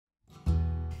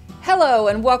Hello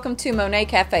and welcome to Monet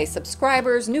Cafe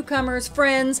subscribers, newcomers,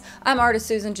 friends. I'm artist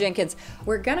Susan Jenkins.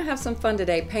 We're gonna have some fun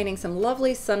today painting some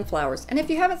lovely sunflowers. And if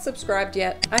you haven't subscribed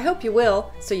yet, I hope you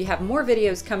will, so you have more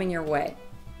videos coming your way.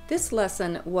 This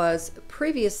lesson was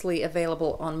previously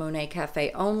available on Monet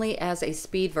Cafe only as a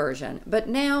speed version, but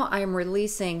now I am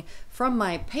releasing from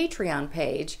my Patreon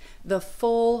page the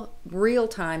full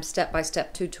real-time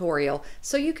step-by-step tutorial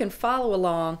so you can follow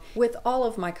along with all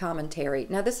of my commentary.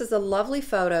 Now this is a lovely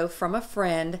photo from a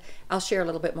friend. I'll share a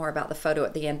little bit more about the photo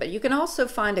at the end, but you can also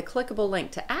find a clickable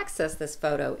link to access this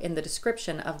photo in the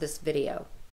description of this video.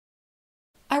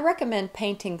 I recommend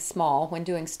painting small when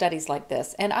doing studies like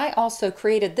this, and I also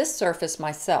created this surface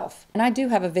myself. And I do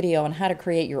have a video on how to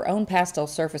create your own pastel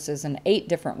surfaces in 8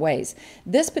 different ways.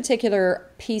 This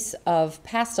particular piece of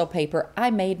pastel paper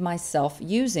I made myself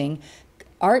using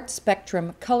Art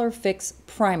Spectrum Color Fix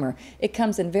Primer. It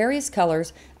comes in various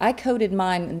colors. I coated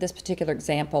mine in this particular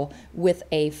example with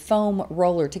a foam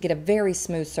roller to get a very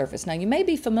smooth surface. Now you may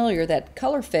be familiar that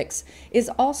Color Fix is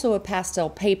also a pastel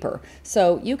paper.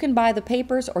 So you can buy the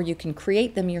papers or you can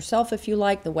create them yourself if you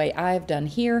like, the way I've done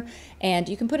here. And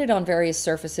you can put it on various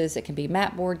surfaces. It can be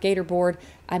mat board, gator board.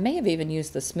 I may have even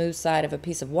used the smooth side of a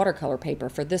piece of watercolor paper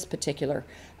for this particular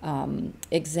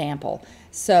example.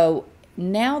 So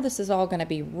now this is all going to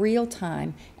be real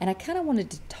time, and I kind of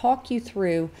wanted to talk you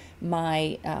through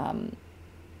my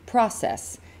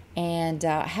process and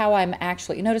how I'm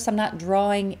actually, you notice I'm not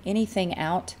drawing anything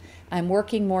out. I'm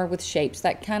working more with shapes.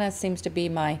 That kind of seems to be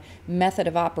my method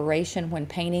of operation when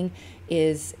painting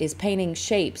is painting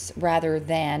shapes rather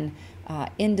than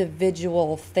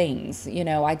individual things. You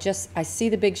know, I see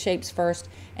the big shapes first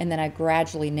and then I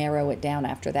gradually narrow it down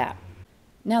after that.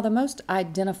 Now the most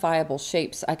identifiable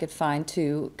shapes I could find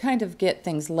to kind of get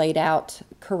things laid out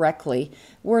correctly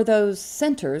were those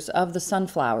centers of the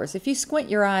sunflowers. If you squint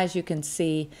your eyes you can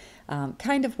see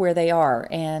kind of where they are,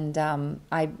 and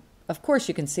of course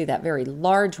you can see that very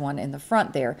large one in the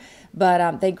front there,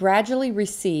 but they gradually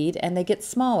recede and they get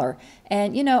smaller.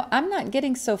 And you know, I'm not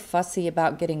getting so fussy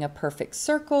about getting a perfect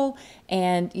circle,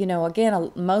 and you know, again,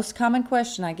 a most common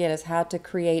question I get is how to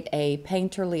create a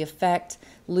painterly effect,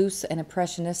 loose and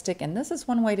impressionistic, and this is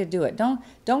one way to do it.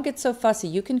 Don't get so fussy.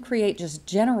 You can create just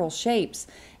general shapes,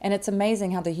 and it's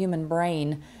amazing how the human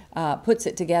brain puts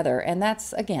it together. And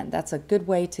that's a good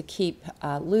way to keep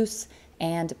loose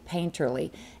and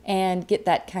painterly and get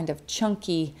that kind of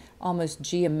chunky, almost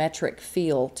geometric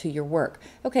feel to your work.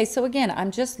 Okay, so again,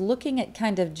 I'm just looking at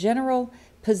kind of general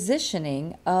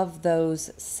positioning of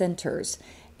those centers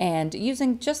and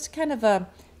using just kind of a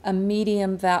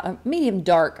medium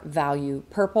dark value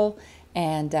purple,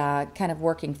 and kind of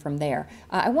working from there.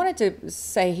 I wanted to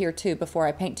say here too, before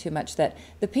I paint too much, that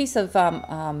the piece of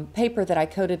paper that I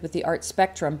coated with the Art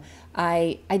Spectrum,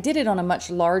 I did it on a much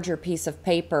larger piece of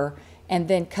paper and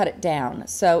then cut it down.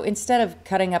 So instead of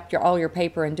cutting up all your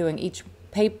paper and doing each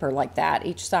paper like that,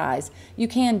 each size, you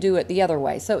can do it the other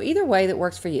way. So either way that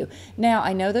works for you. Now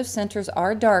I know those centers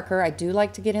are darker. I do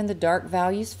like to get in the dark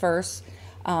values first.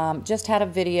 Just had a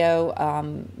video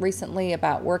recently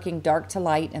about working dark to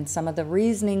light and some of the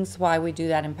reasonings why we do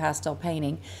that in pastel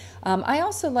painting. I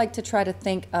also like to try to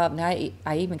think of, now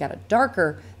I even got a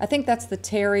darker, I think that's the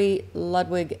Terry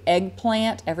Ludwig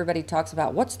eggplant. Everybody talks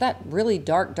about what's that really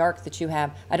dark that you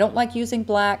have. I don't like using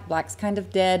black. Black's kind of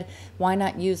dead. Why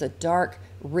not use a dark,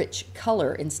 rich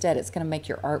color instead? It's going to make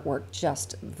your artwork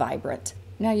just vibrant.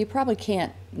 Now you probably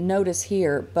can't notice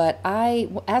here, but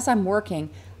as I'm working,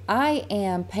 I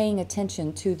am paying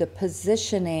attention to the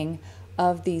positioning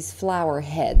of these flower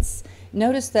heads.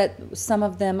 Notice that some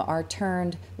of them are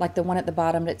turned, like the one at the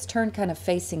bottom, it's turned kind of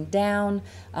facing down.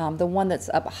 The one that's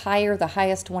up higher, the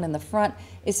highest one in the front,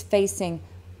 is facing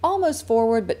almost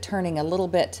forward but turning a little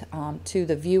bit to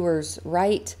the viewer's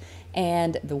right.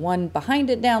 And the one behind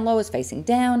it down low is facing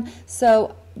down.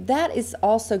 So that is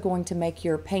also going to make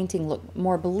your painting look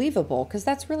more believable, because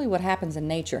that's really what happens in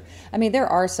nature. I mean, there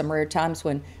are some rare times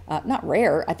when, not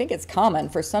rare, I think it's common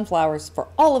for sunflowers for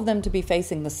all of them to be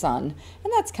facing the sun,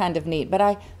 and that's kind of neat, but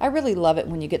I really love it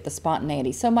when you get the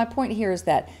spontaneity. So my point here is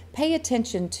that pay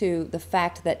attention to the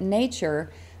fact that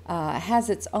nature has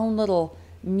its own little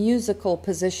musical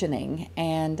positioning,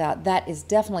 and that is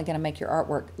definitely going to make your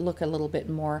artwork look a little bit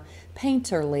more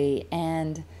painterly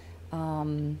and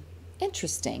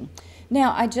interesting.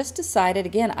 Now I just decided,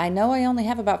 again, I know I only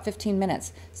have about 15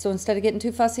 minutes, so instead of getting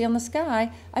too fussy on the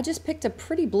sky, I just picked a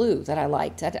pretty blue that I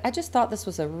liked. I just thought this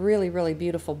was a really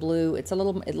beautiful blue. It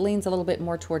leans a little bit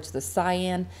more towards the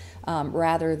cyan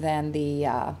rather than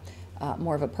the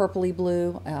more of a purpley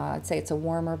blue. I'd say it's a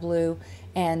warmer blue.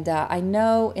 And I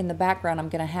know in the background I'm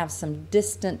going to have some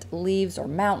distant leaves or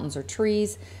mountains or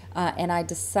trees. And I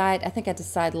think I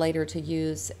decide later to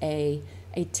use a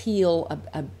teal,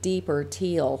 a deeper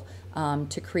teal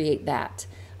to create that.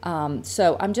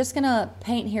 So I'm just going to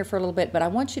paint here for a little bit, but I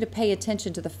want you to pay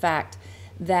attention to the fact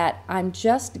that I'm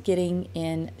just getting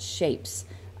in shapes.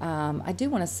 I do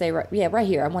want to say, right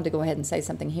here, I want to go ahead and say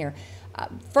something here.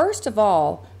 First of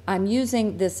all, I'm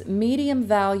using this medium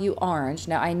value orange.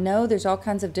 Now I know there's all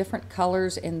kinds of different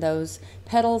colors in those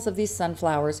petals of these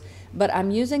sunflowers, but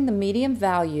I'm using the medium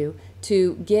value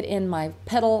to get in my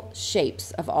petal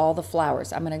shapes of all the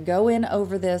flowers. I'm going to go in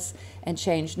over this and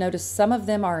change. Notice some of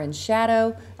them are in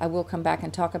shadow. I will come back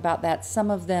and talk about that. Some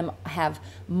of them have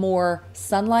more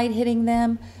sunlight hitting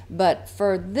them, but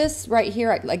for this right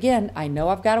here, again, I know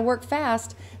I've got to work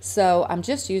fast, so I'm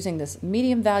just using this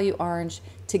medium value orange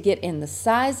to get in the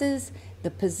sizes, the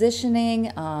positioning,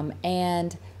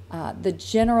 and the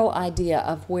general idea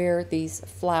of where these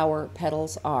flower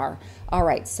petals are. All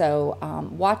right, so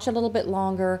watch a little bit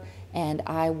longer and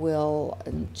I will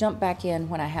jump back in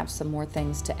when I have some more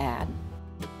things to add.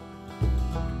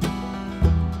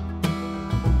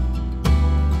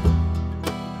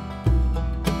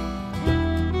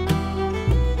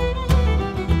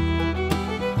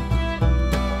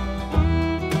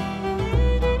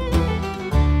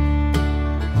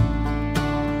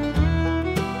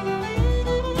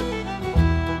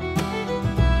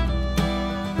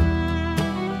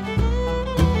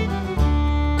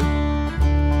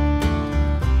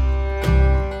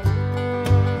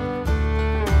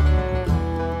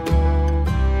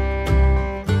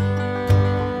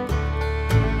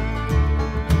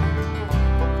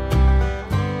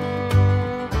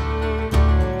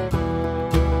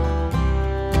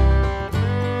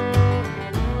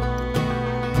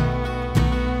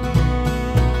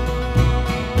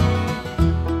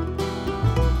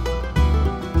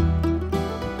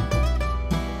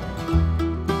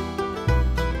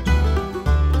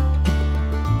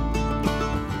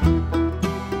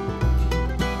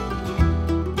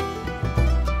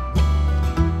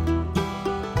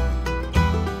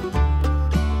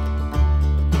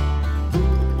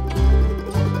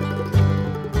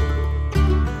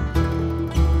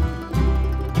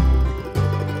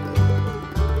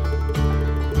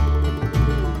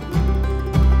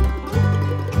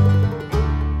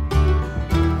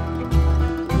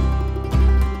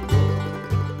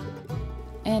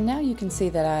 And now you can see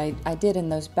that I did in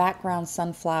those background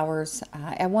sunflowers,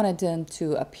 I wanted them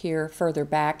to appear further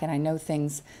back, and I know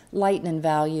things lighten in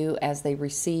value as they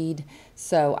recede,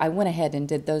 so I went ahead and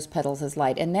did those petals as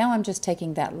light. And now I'm just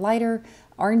taking that lighter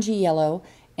orangey yellow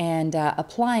and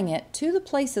applying it to the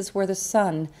places where the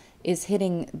sun is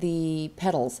hitting the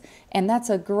petals. And that's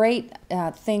a great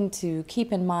thing to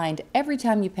keep in mind every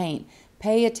time you paint.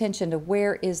 Pay attention to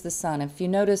where is the sun. If you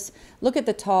notice, look at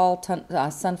the tall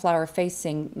sunflower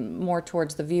facing more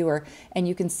towards the viewer, and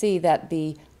you can see that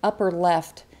the upper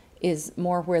left is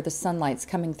more where the sunlight's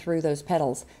coming through those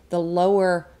petals. The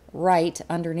lower right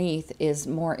underneath is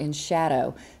more in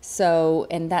shadow. So,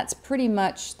 and that's pretty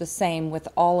much the same with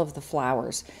all of the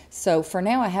flowers. So for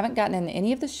now, I haven't gotten in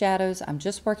any of the shadows. I'm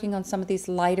just working on some of these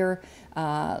lighter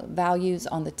values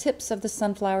on the tips of the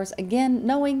sunflowers. Again,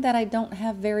 knowing that I don't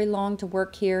have very long to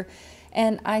work here.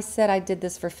 And I said I did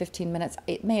this for 15 minutes.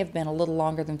 It may have been a little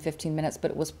longer than 15 minutes,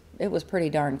 but it was pretty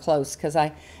darn close because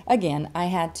I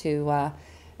had to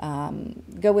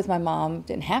go with my mom.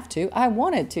 Didn't have to. I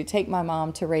wanted to take my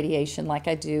mom to radiation like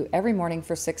I do every morning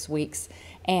for 6 weeks.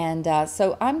 And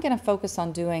so I'm going to focus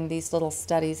on doing these little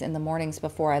studies in the mornings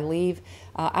before I leave.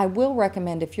 I will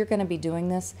recommend, if you're going to be doing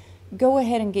this, go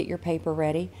ahead and get your paper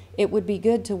ready. It would be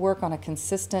good to work on a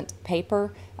consistent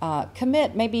paper.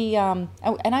 Commit maybe, and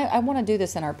I want to do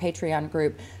this in our Patreon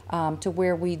group to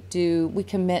where we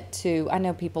commit to, I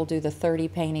know people do the 30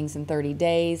 paintings in 30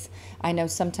 days. I know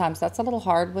sometimes that's a little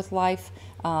hard with life,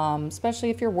 especially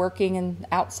if you're working and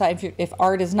outside, if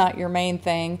art is not your main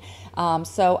thing.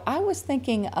 So I was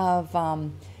thinking of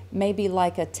maybe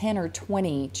like a 10 or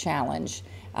 20 challenge.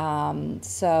 I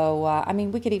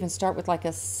mean, we could even start with like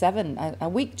a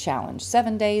week challenge,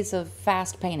 7 days of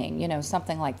fast painting, you know,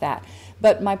 something like that.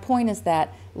 But my point is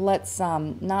that let's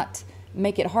not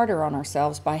make it harder on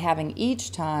ourselves by having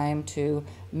each time to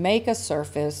make a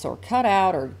surface or cut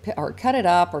out or cut it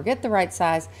up or get the right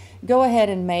size. Go ahead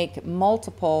and make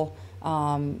multiple.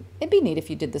 It'd be neat if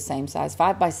you did the same size,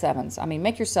 5x7s. I mean,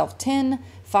 make yourself 10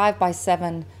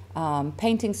 5x7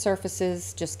 painting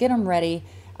surfaces. Just get them ready.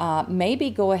 maybe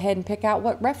go ahead and pick out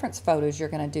what reference photos you're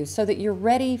going to do so that you're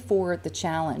ready for the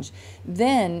challenge.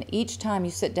 Then each time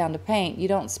you sit down to paint, you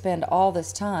don't spend all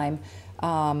this time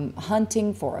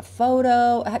hunting for a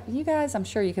photo. You guys, I'm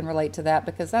sure you can relate to that,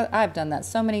 because I've done that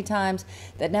so many times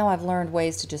that now I've learned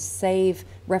ways to just save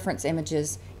reference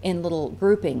images in little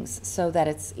groupings so that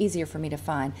it's easier for me to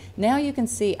find. Now you can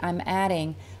see I'm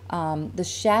adding the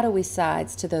shadowy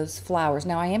sides to those flowers.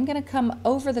 Now I am going to come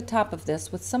over the top of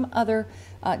this with some other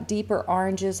deeper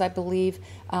oranges, I believe,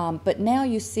 but now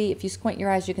you see, if you squint your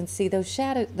eyes, you can see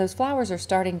those flowers are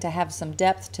starting to have some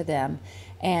depth to them,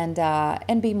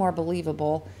 and be more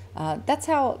believable. That's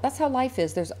how life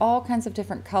is. There's all kinds of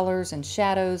different colors and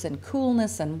shadows and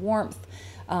coolness and warmth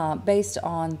based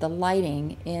on the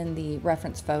lighting in the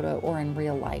reference photo or in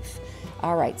real life.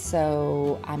 All right,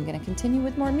 so I'm going to continue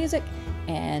with more music,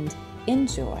 and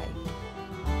enjoy.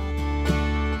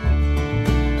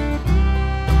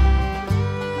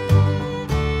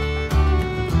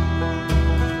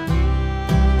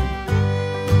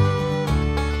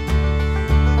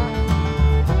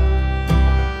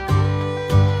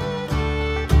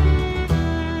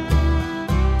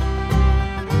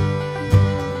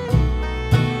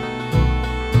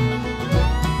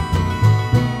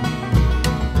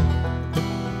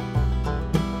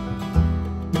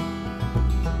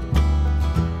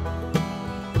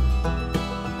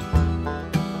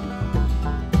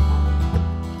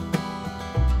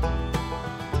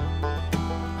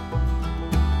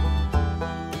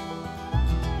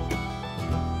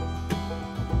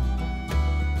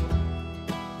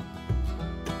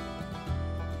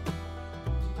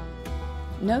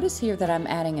 Notice here that I'm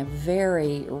adding a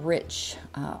very rich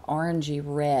orangey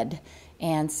red,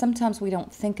 and sometimes we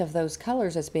don't think of those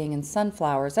colors as being in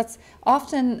sunflowers. That's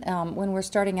often when we're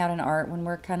starting out in art, when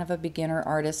we're kind of a beginner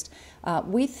artist,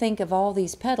 we think of all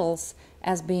these petals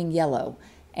as being yellow.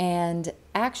 And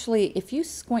actually, if you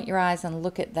squint your eyes and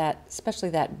look at that,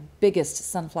 especially that biggest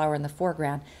sunflower in the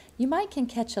foreground, you might can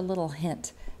catch a little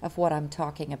hint of what I'm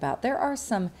talking about. There are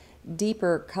some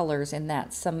deeper colors in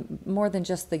that, some more than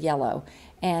just the yellow.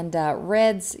 And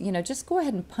reds, you know, just go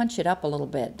ahead and punch it up a little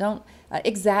bit. Don't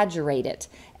exaggerate it.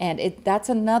 And that's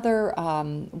another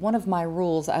one of my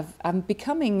rules. I'm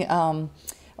becoming,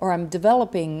 or I'm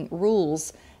developing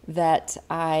rules that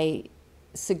I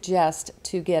suggest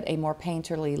to get a more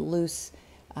painterly, loose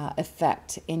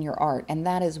effect in your art. And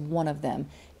that is one of them,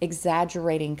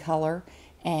 exaggerating color.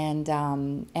 And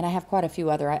I have quite a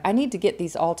few other. I need to get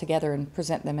these all together and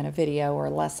present them in a video or a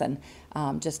lesson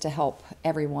just to help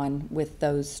everyone with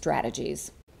those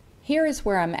strategies. Here is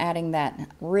where I'm adding that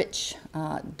rich,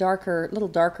 little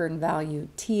darker in value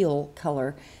teal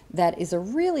color that is a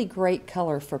really great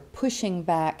color for pushing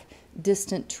back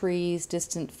distant trees,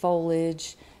 distant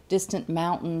foliage, distant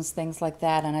mountains, things like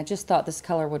that, and I just thought this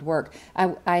color would work.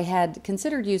 I had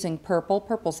considered using purple.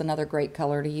 Purple's another great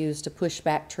color to use to push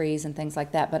back trees and things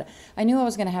like that, but I knew I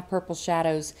was going to have purple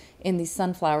shadows in these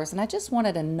sunflowers, and I just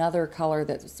wanted another color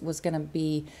that was going to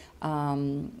be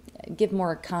give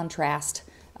more contrast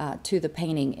to the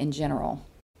painting in general.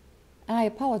 I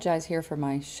apologize here for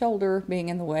my shoulder being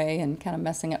in the way and kind of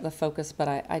messing up the focus, but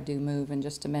I do move in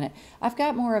just a minute. I've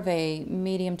got more of a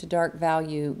medium to dark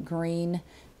value green,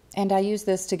 and I use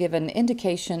this to give an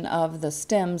indication of the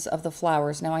stems of the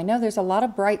flowers. Now I know there's a lot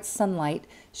of bright sunlight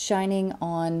shining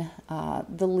on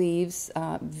the leaves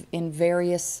in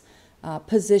various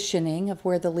positioning of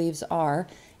where the leaves are.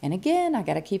 And again, I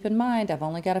got to keep in mind, I've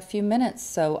only got a few minutes,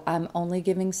 so I'm only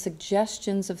giving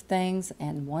suggestions of things.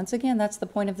 And once again, that's the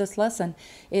point of this lesson.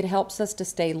 It helps us to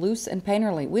stay loose and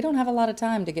painterly. We don't have a lot of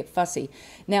time to get fussy.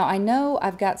 Now, I know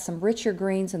I've got some richer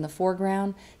greens in the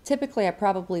foreground. Typically, I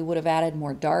probably would have added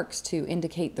more darks to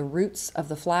indicate the roots of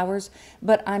the flowers,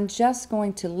 but I'm just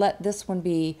going to let this one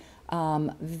be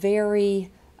very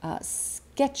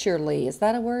sketcherly. Is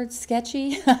that a word?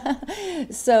 Sketchy?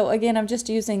 So again, I'm just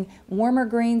using warmer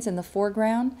greens in the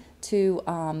foreground to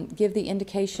give the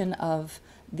indication of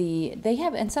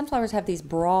and sunflowers have these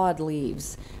broad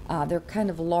leaves. They're kind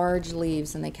of large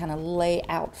leaves and they kind of lay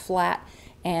out flat.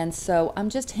 And so I'm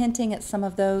just hinting at some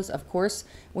of those. Of course,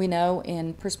 we know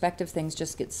in perspective things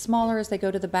just get smaller as they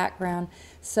go to the background.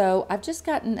 So I've just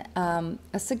gotten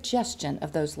a suggestion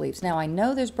of those leaves. Now I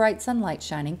know there's bright sunlight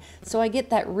shining, so I get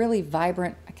that really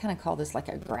vibrant, I kind of call this like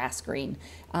a grass green,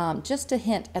 just to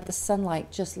hint at the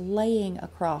sunlight just laying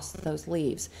across those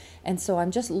leaves. And so I'm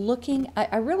just looking,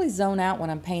 I really zone out when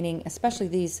I'm painting, especially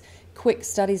these quick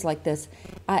studies like this.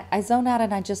 I zone out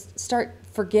and I just start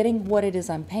forgetting what it is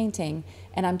I'm painting,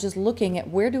 and I'm just looking at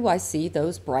where do I see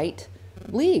those bright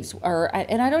leaves,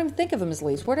 and I don't even think of them as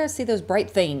leaves. Where do I see those bright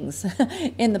things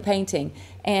in the painting?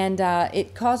 And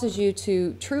it causes you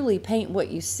to truly paint what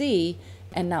you see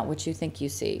and not what you think you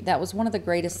see. That was one of the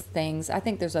greatest things. I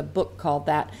think there's a book called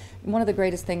that. One of the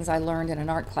greatest things I learned in an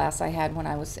art class I had when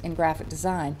I was in graphic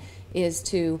design is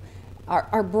to,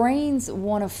 our brains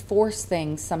want to force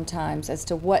things sometimes as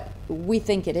to what we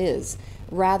think it is,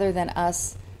 rather than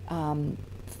us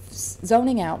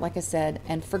zoning out, like I said,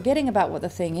 and forgetting about what the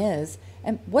thing is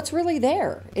and what's really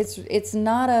there. It's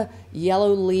not a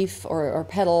yellow leaf or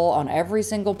petal on every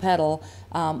single petal.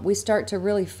 We start to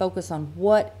really focus on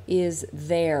what is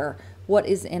there, what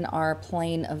is in our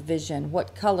plane of vision,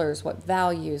 what colors, what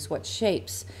values, what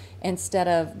shapes. Instead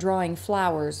of drawing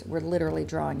flowers, we're literally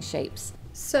drawing shapes.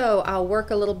 So I'll work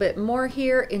a little bit more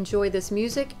here, enjoy this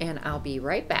music, and I'll be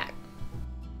right back.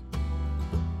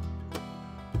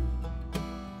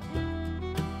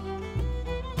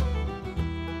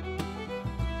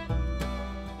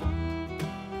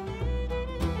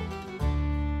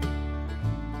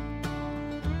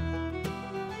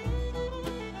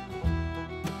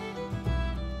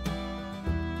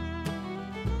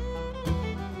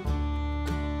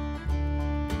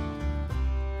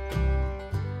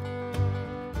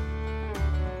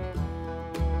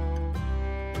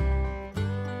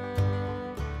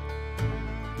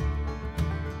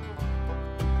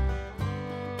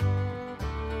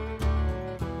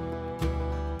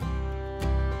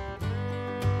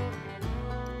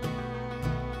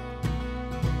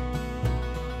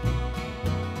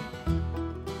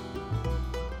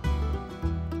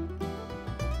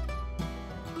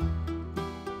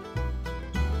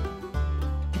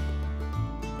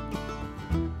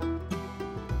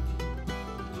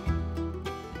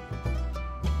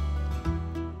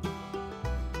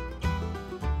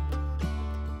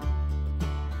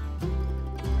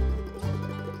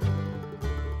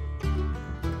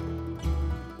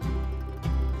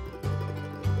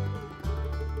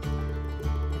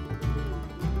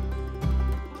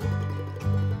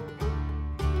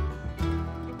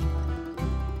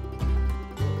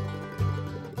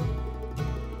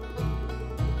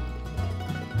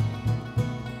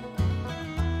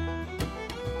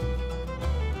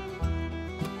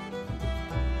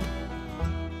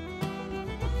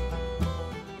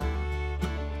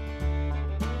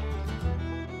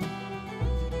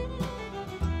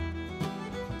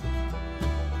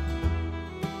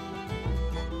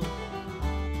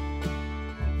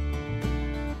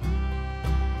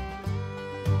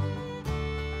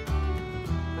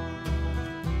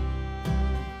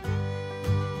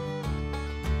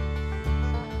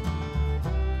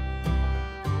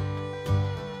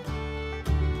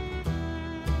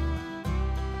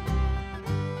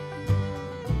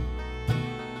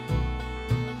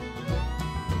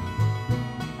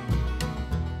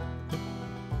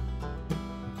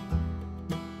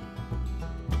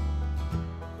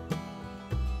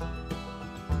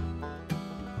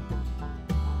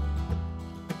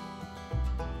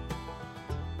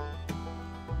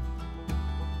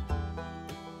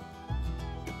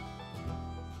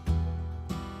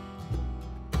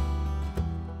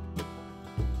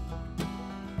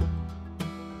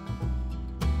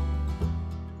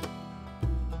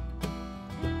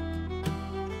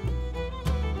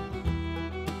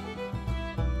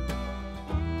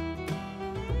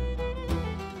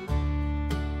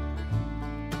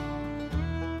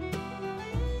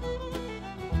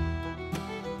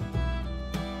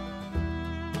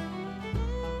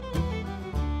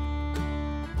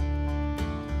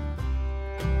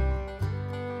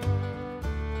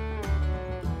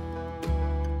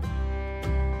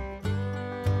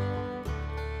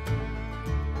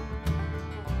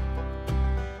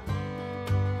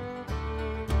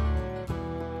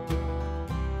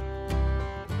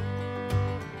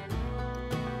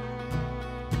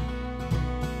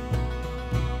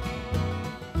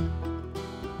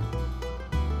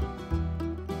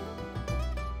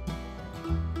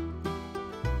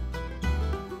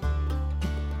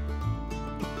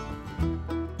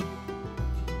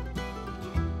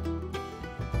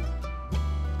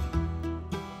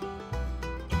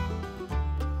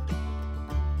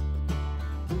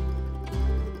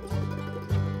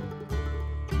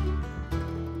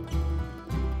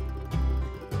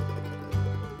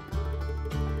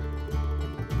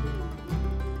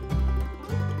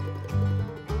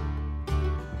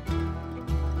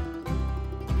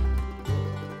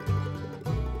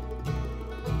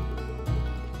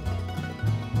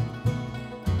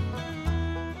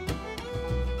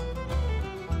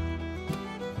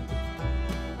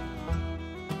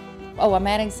 Oh, I'm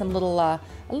adding some little, a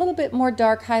little bit more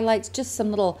dark highlights, just some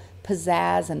little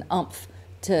pizzazz and oomph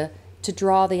to to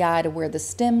draw the eye to where the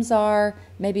stems are,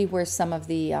 maybe where some of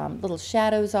the little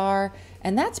shadows are.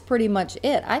 And that's pretty much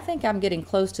it. I think I'm getting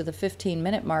close to the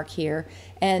 15-minute mark here.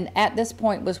 And at this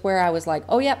point was where I was like,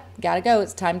 oh, yep, gotta go.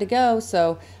 It's time to go.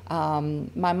 So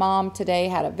my mom today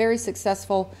had a very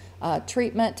successful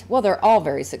treatment. Well, they're all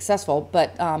very successful,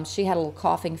 but she had a little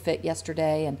coughing fit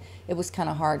yesterday, and it was kind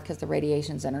of hard because the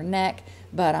radiation's in her neck.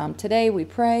 But today we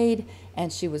prayed,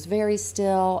 and she was very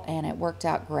still, and it worked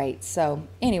out great. So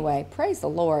anyway, praise the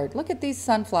Lord. Look at these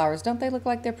sunflowers. Don't they look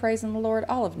like they're praising the Lord?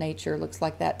 All of nature looks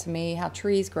like that to me, how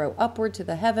trees grow upward to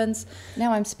the heavens.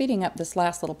 Now I'm speeding up this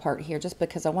last little part here just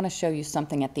because I want to show you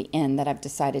something at the end that I've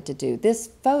decided to do. This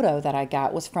photo that I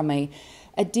got was from a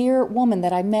dear woman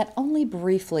that I met only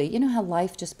briefly. You know how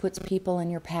life just puts people in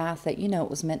your path that you know it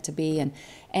was meant to be,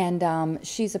 and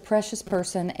she's a precious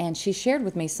person, and she shared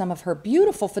with me some of her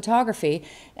beautiful photography,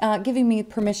 giving me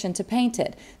permission to paint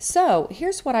it. So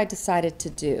here's what I decided to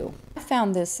do. I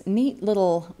found this neat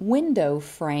little window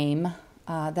frame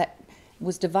that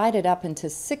was divided up into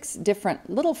 6 different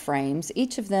little frames,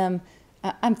 each of them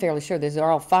I'm fairly sure these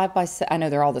are all 5 by 7. I know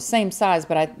they're all the same size,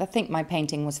 but I think my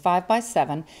painting was 5 by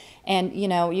 7. And, you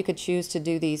know, you could choose to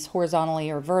do these horizontally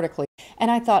or vertically.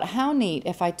 And I thought, how neat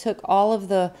if I took all of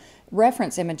the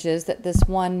reference images that this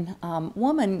one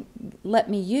woman let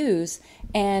me use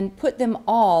and put them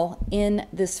all in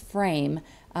this frame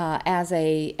as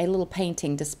a little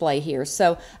painting display here.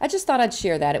 So I just thought I'd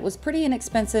share that. It was pretty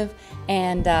inexpensive,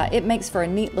 and it makes for a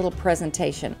neat little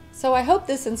presentation. So I hope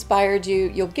this inspired you.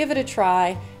 You'll give it a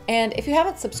try, and if you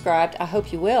haven't subscribed, I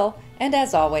hope you will. And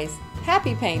as always,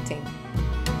 happy painting!